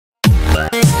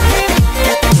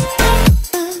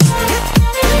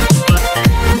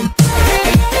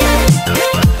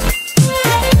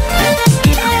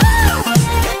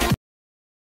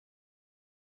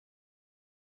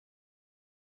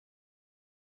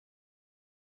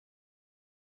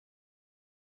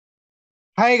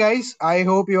Hi guys, I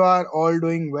hope you are all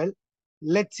doing well.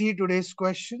 Let's see today's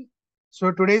question.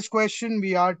 So today's question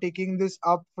we are taking this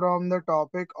up from the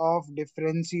topic of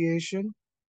differentiation.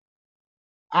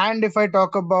 And if I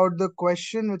talk about the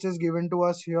question which is given to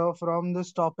us here from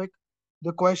this topic,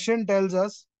 the question tells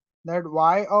us that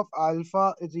y of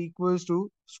alpha is equals to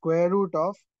square root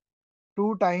of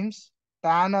 2 times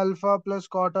tan alpha plus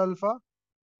cot alpha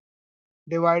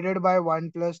divided by 1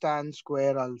 plus tan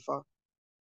square alpha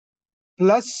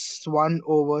plus 1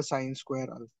 over sine square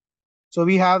alpha. So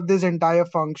we have this entire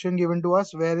function given to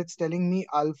us where it's telling me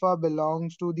alpha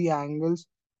belongs to the angles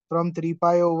from 3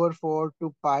 pi over 4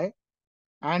 to pi.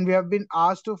 And we have been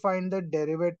asked to find the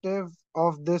derivative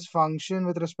of this function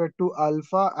with respect to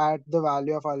alpha at the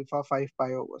value of alpha 5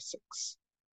 pi over 6.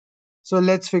 So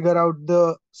let's figure out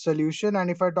the solution. And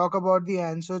if I talk about the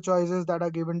answer choices that are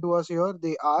given to us here,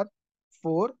 they are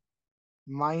 4,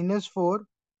 minus 4,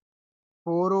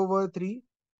 4 over 3,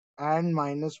 and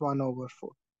minus 1 over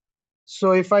 4.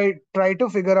 So if I try to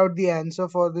figure out the answer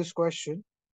for this question,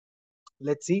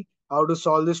 let's see how to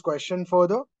solve this question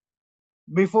further.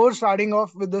 Before starting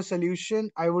off with the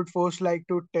solution, I would first like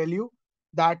to tell you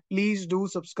that please do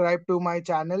subscribe to my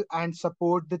channel and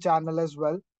support the channel as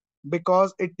well,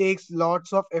 because it takes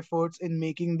lots of efforts in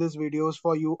making these videos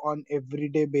for you on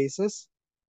everyday basis.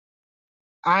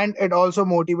 And it also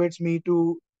motivates me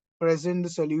to present the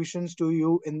solutions to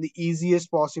you in the easiest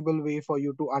possible way for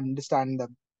you to understand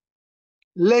them.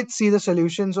 Let's see the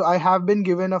solution. So I have been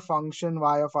given a function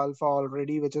y of alpha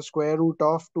already, which is square root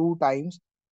of 2 times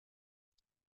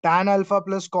tan alpha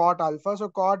plus cot alpha. So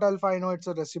cot alpha, I know it's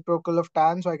a reciprocal of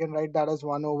tan, so I can write that as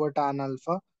 1 over tan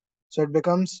alpha. So it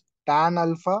becomes tan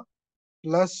alpha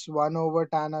plus 1 over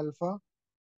tan alpha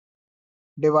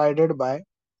divided by,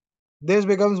 this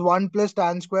becomes 1 plus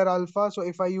tan square alpha. So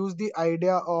if I use the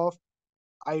idea of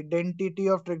identity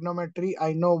of trigonometry,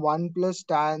 I know 1 plus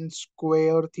tan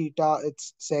square theta,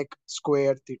 it's sec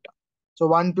square theta. So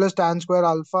 1 plus tan square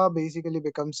alpha basically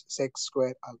becomes sec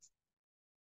square alpha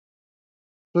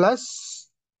plus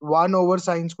 1 over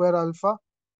sine square alpha.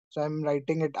 So I'm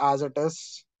writing it as it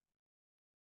is.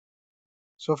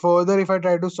 So further, if I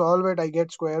try to solve it, I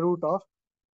get square root of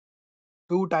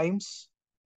 2 times.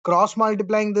 Cross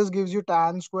multiplying this gives you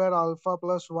tan square alpha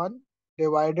plus 1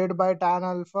 divided by tan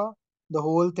alpha, the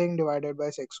whole thing divided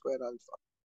by sec square alpha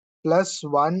plus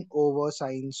 1 over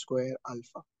sine square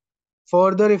alpha.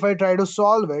 Further, if I try to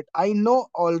solve it, I know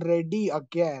already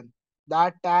again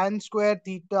that tan square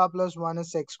theta plus 1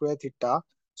 is sec square theta.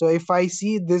 So if I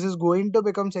see this is going to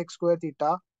become sec square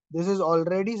theta, this is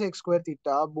already sec square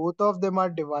theta. Both of them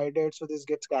are divided, so this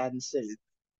gets cancelled.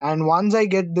 And once I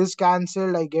get this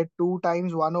cancelled, I get 2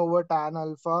 times 1 over tan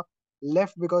alpha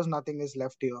left because nothing is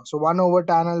left here. So 1 over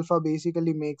tan alpha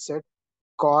basically makes it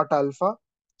cot alpha.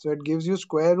 So it gives you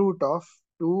square root of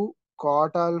 2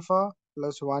 cot alpha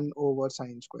plus 1 over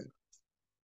sine square.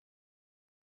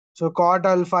 So cot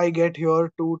alpha I get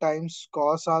here 2 times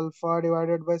cos alpha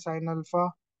divided by sine alpha,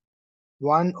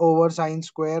 1 over sine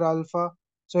square alpha.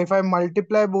 So if I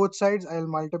multiply both sides, I'll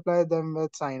multiply them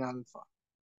with sine alpha.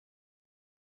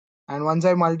 And once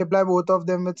I multiply both of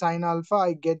them with sine alpha,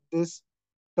 I get this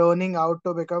turning out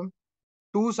to become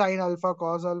 2 sine alpha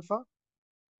cos alpha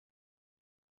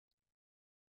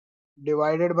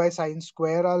divided by sine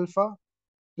square alpha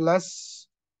plus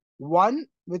 1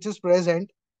 which is present.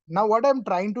 Now what I'm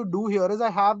trying to do here is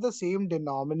I have the same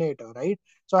denominator, right?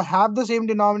 So I have the same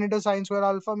denominator, sine square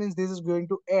alpha means this is going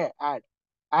to add.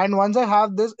 And once I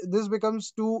have this, this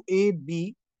becomes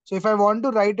 2ab. So if I want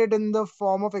to write it in the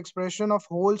form of expression of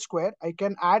whole square, I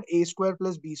can add a square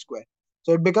plus b square.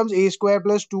 So it becomes a square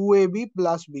plus 2ab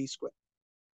plus b square.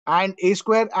 And a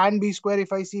square and b square,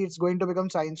 if I see, it's going to become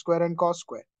sine square and cos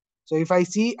square. So if I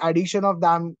see, addition of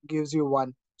them gives you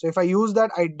 1. So if I use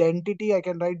that identity, I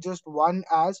can write just 1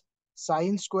 as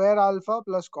sine square alpha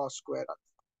plus cos square alpha.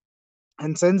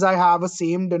 And since I have a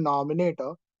same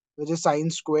denominator, which is sine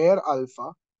square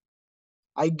alpha,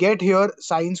 I get here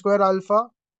sine square alpha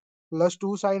plus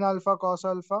 2 sine alpha cos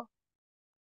alpha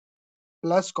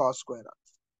plus cos square alpha.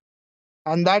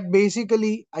 And that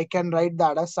basically, I can write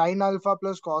that as sine alpha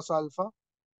plus cos alpha,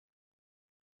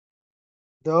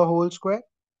 the whole square,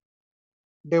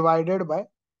 divided by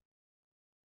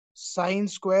sine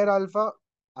square alpha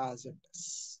as it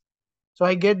is. So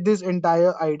I get this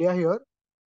entire idea here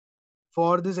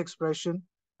for this expression.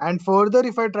 And further,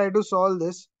 if I try to solve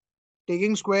this,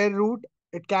 taking square root,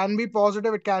 it can be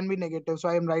positive, it can be negative. So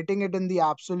I am writing it in the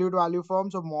absolute value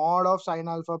form. So mod of sine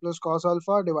alpha plus cos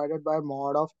alpha divided by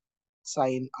mod of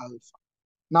sine alpha.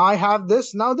 Now I have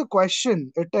this. Now the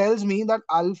question, it tells me that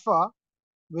alpha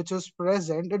which is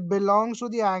present, it belongs to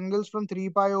the angles from 3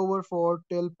 pi over 4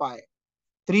 till pi.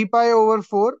 3 pi over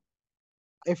 4,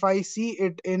 if I see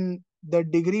it in the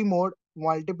degree mode,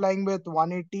 multiplying with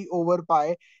 180 over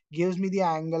pi gives me the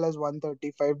angle as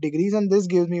 135 degrees, and this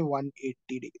gives me 180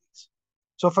 degrees.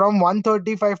 So from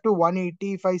 135 to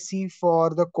 180, if I see for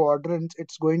the quadrants,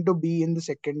 it's going to be in the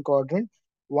second quadrant.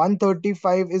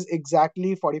 135 is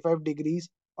exactly 45 degrees,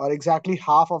 or exactly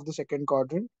half of the second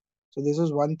quadrant. So this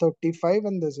is 135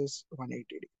 and this is 180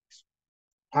 degrees.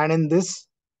 And in this,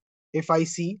 if I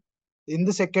see in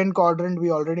the second quadrant, we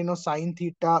already know sine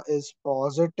theta is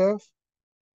positive,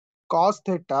 cos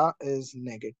theta is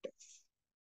negative.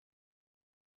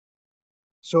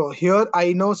 So here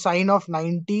I know sine of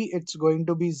 90, it's going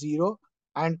to be 0,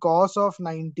 and cos of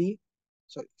 90,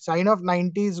 sorry, sine of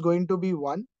 90 is going to be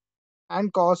 1,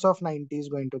 and cos of 90 is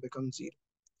going to become 0.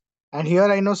 And here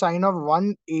I know sine of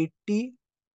 180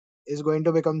 is going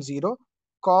to become 0,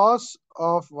 cos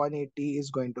of 180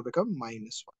 is going to become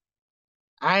minus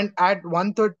 1. And at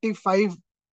 135,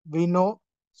 we know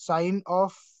sine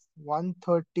of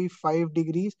 135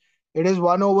 degrees, it is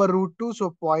 1 over root 2,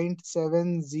 so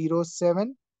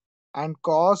 0.707. And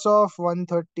cos of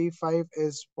 135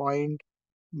 is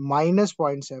minus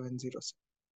 0.707.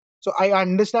 So I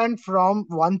understand from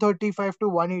 135 to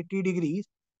 180 degrees,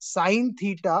 sine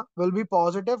theta will be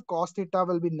positive, cos theta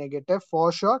will be negative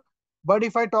for sure. But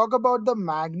if I talk about the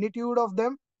magnitude of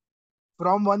them,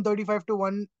 from 135 to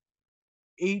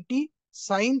 180,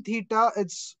 sine theta,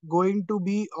 it's going to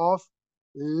be of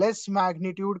less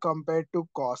magnitude compared to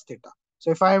cos theta.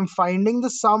 So if I am finding the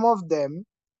sum of them,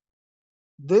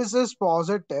 this is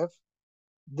positive,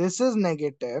 this is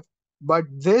negative, but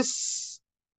this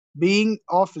being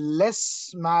of less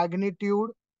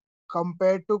magnitude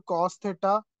compared to cos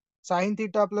theta, sin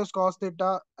theta plus cos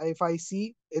theta, if I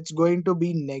see, it's going to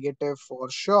be negative for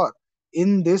sure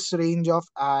in this range of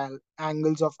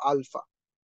angles of alpha.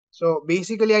 So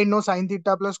basically, I know sin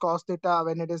theta plus cos theta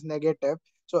when it is negative.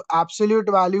 So absolute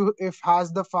value, if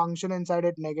has the function inside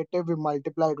it negative, we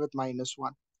multiply it with minus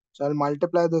 1. So I'll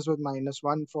multiply this with minus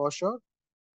 1 for sure,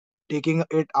 taking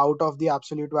it out of the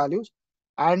absolute values.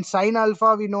 And sine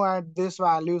alpha, we know at this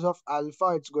values of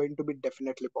alpha, it's going to be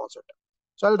definitely positive.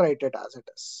 So I'll write it as it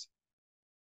is.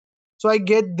 So I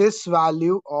get this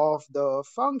value of the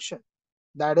function.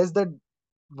 That is the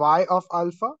y of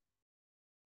alpha.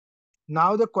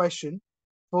 Now the question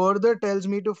further tells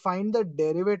me to find the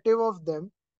derivative of them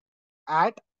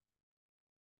at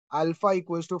alpha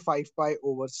equals to 5 pi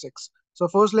over 6. So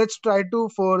first let's try to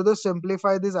further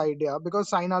simplify this idea. Because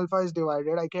sine alpha is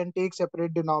divided, I can take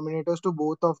separate denominators to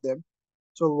both of them.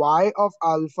 So y of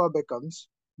alpha becomes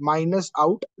minus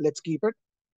out, let's keep it,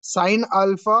 sine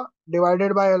alpha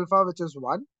divided by alpha, which is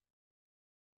 1,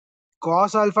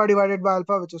 cos alpha divided by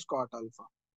alpha, which is cot alpha.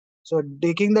 So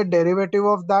taking the derivative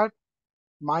of that,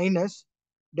 minus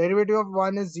derivative of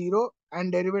 1 is 0,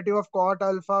 and derivative of cot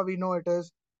alpha, we know it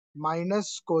is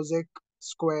minus cosec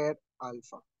square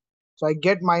alpha. So I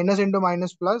get minus into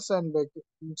minus plus and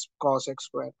becomes cosec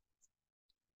square.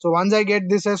 So once I get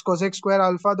this as cosec square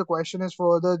alpha, the question is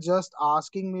further just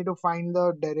asking me to find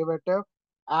the derivative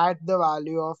at the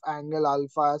value of angle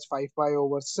alpha as 5 pi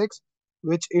over 6,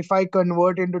 which if I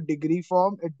convert into degree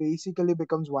form, it basically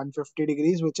becomes 150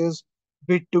 degrees, which is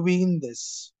between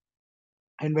this.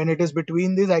 And when it is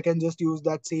between these, I can just use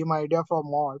that same idea for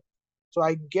mod. So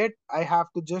I have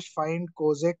to just find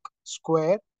cosec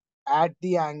square at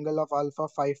the angle of alpha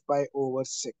 5 pi over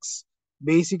 6.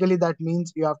 Basically, that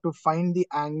means you have to find the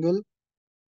angle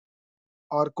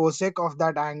or cosec of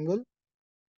that angle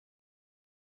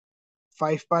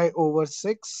 5 pi over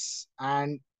 6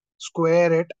 and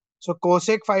square it. So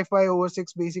cosec 5 pi over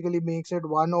 6 basically makes it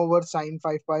 1 over sine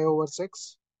 5 pi over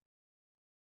 6.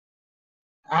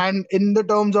 And in the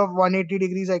terms of 180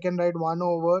 degrees, I can write 1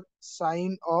 over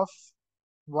sine of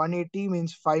 180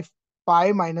 means 5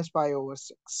 pi minus pi over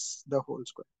 6, the whole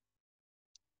square.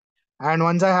 And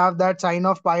once I have that, sine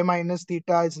of pi minus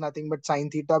theta is nothing but sine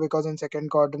theta, because in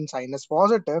second quadrant sine is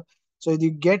positive. So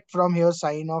you get from here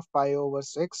sine of pi over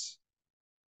 6,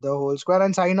 the whole square.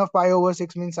 And sine of pi over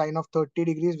 6 means sine of 30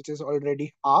 degrees, which is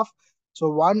already half. So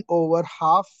 1 over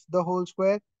half the whole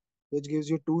square, which gives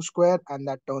you 2 square, and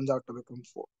that turns out to become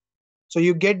 4. So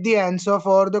you get the answer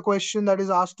for the question that is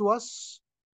asked to us,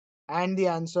 and the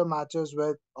answer matches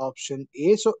with option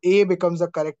A. So A becomes the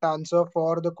correct answer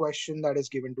for the question that is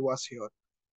given to us here.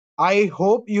 I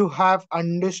hope you have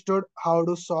understood how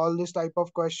to solve this type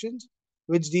of questions,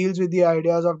 which deals with the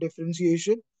ideas of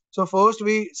differentiation. So first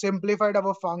we simplified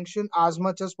our function as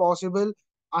much as possible.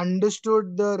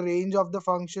 understood the range of the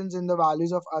functions in the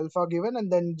values of alpha given,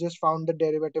 and then just found the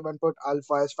derivative and put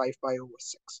alpha as 5 pi over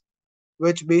 6,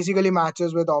 which basically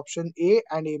matches with option A,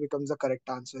 and A becomes the correct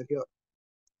answer here.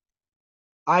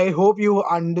 I hope you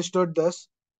understood this.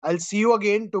 I'll see you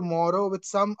again tomorrow with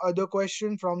some other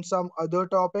question from some other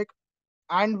topic,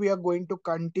 and we are going to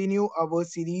continue our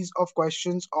series of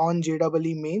questions on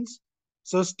JEE mains.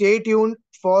 So stay tuned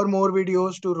for more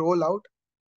videos to roll out.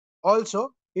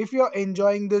 Also, if you're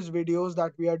enjoying these videos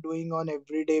that we are doing on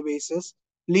everyday basis,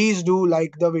 please do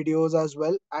like the videos as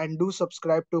well, and do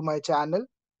subscribe to my channel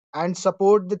and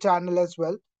support the channel as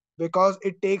well, because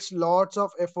it takes lots of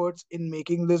efforts in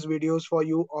making these videos for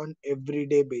you on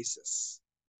everyday basis.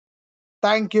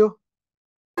 Thank you.